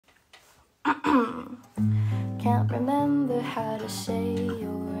Can't remember how to say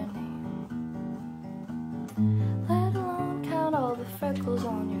your name, let alone count all the freckles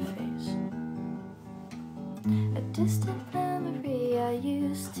on your face. A distant memory I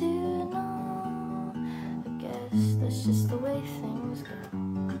used to know. I guess that's just the way things go.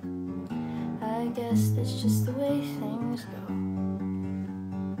 I guess that's just the way things go.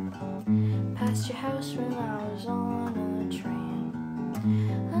 Past your house when I was on a train.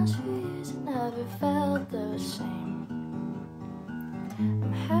 Last few years it never felt the same.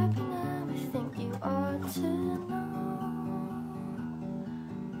 I'm happy now, I think you ought to know.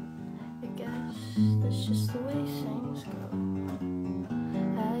 I guess that's just the way things go.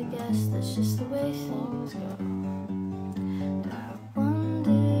 I guess that's just the way things go. And I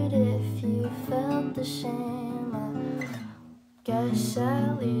wondered if you felt the shame. I guess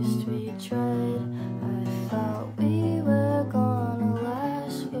at least we tried. I thought we were gonna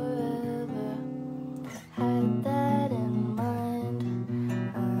last forever, had that in mind.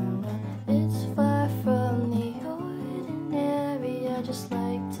 I know it's far from the ordinary, I just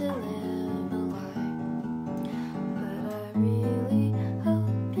like to live a lie. But I really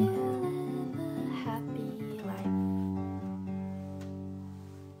hope you live a happy life.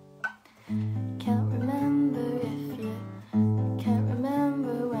 Can't remember if you can't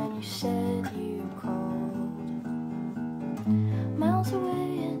remember when you said you called. Miles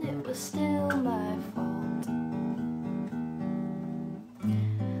away and it was still my fault.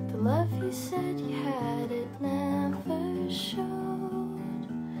 The love you said you had, it never showed.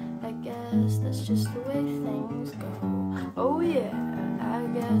 I guess that's just the way things go. Oh yeah, I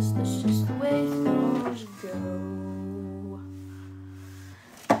guess that's just the way things go.